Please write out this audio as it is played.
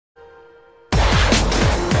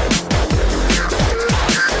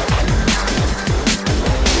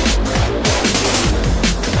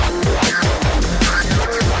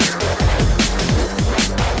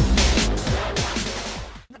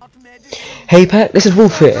Hey Pat, this is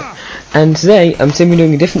Wolf here, and today I'm simply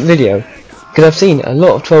doing a different video, because I've seen a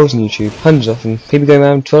lot of trolls on YouTube, hundreds of them, people going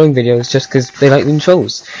around trolling videos just because they like being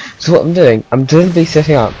trolls. So what I'm doing, I'm deliberately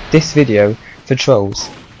setting up this video for trolls.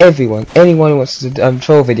 Anyone who wants to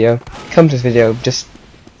troll video, come to this video, just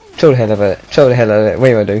troll the hell out of it, what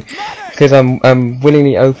do I do? Because I'm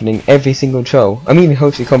willingly opening every single troll. I'm even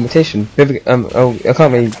hosting a competition. Whoever, I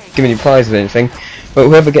can't really give any prizes or anything, but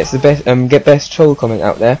whoever gets the best best troll comment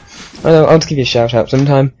out there, I'll just give you a shout out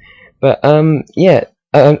sometime. But yeah,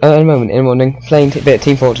 at the moment in the morning, playing a bit of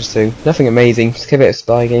Team Fortress 2. Nothing amazing, just a bit of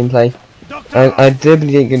spy gameplay. I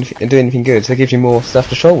deliberately didn't do anything good, so it gives you more stuff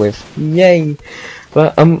to troll with. Yay!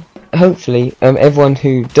 But hopefully everyone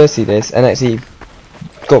who does see this and actually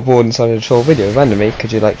got bored and decided to troll video randomly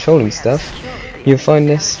because you like trolling stuff, you'll find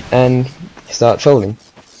this and start trolling.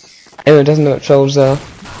 Anyone who doesn't know what trolls are,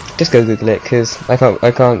 just go Google it, because I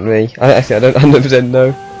can't really, I don't 100%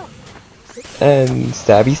 know. And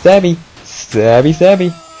stabby stabby stabby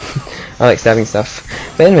stabby. I like stabbing stuff.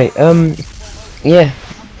 But anyway, yeah,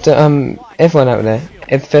 so everyone out there,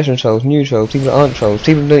 professional trolls, new trolls, people that aren't trolls,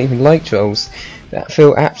 people who don't even like trolls, that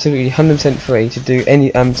feel absolutely 100% free to do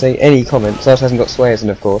any say any comment. So it hasn't got swears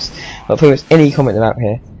in, of course, but pretty much any comment about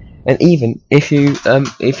here. And even if you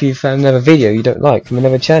found another video you don't like from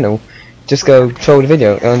another channel, just go troll the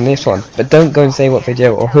video on this one. But don't go and say what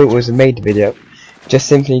video or who it was that made the video. Just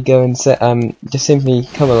simply go and set just simply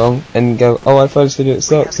come along and go, oh, I thought this video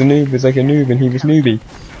sucks. The noob was like a noob and he was newbie,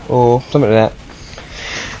 or something like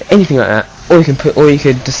that. Anything like that. Or you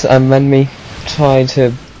could just randomly try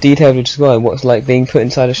to detail to describe what's like being put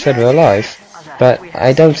inside a shredder alive. But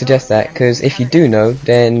I don't suggest that, because if you do know,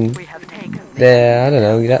 then I don't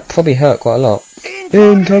know, that probably hurt quite a lot.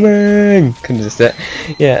 Incoming! Couldn't just it.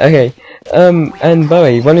 Yeah, okay. And by the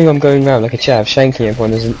way, running I'm going around like a chav, shanking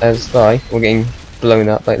everyone as a spy, or getting blown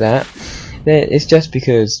up like that, it's just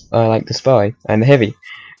because I like the spy and the heavy.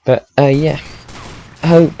 But yeah.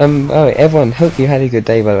 Alright, everyone, hope you had a good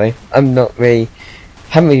day, by the way.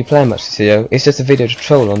 Haven't really planned much this video, it's just a video to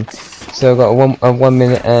troll on. So I've got a 1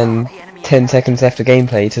 minute and 10 seconds left of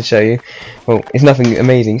gameplay to show you. Well, it's nothing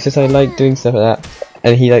amazing, it's just I like doing stuff like that,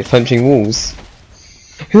 and he likes punching walls.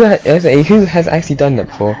 Who has actually done that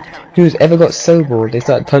before? Who's ever got so bored they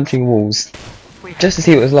started punching walls? Just to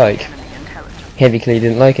see what it was like. Heavy clearly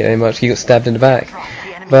didn't like it very much, he got stabbed in the back.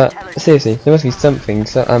 But seriously, there must be something,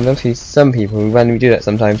 there must be some people who randomly do that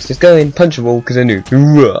sometimes. Just go in, punch a wall because they're new.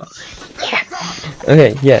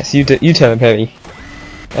 Okay, yes, you tell him, Heavy.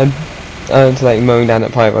 And to like mowing down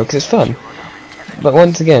at Pyro because it's fun. But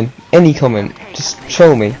once again, any comment, just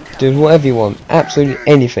troll me, do whatever you want, absolutely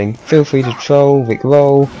anything. Feel free to troll, Rick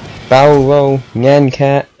roll, barrel roll, Nyan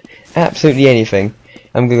cat, absolutely anything.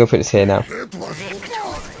 I'm gonna go put this here now.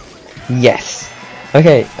 Yes.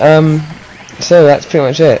 Okay, so that's pretty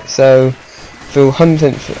much it. So feel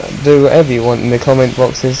 100% do whatever you want in the comment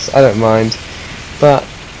boxes, I don't mind. But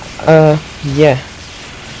yeah,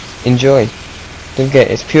 enjoy. Don't forget,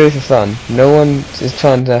 it's purely for fun. No one is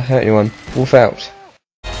trying to hurt anyone. Wolf out.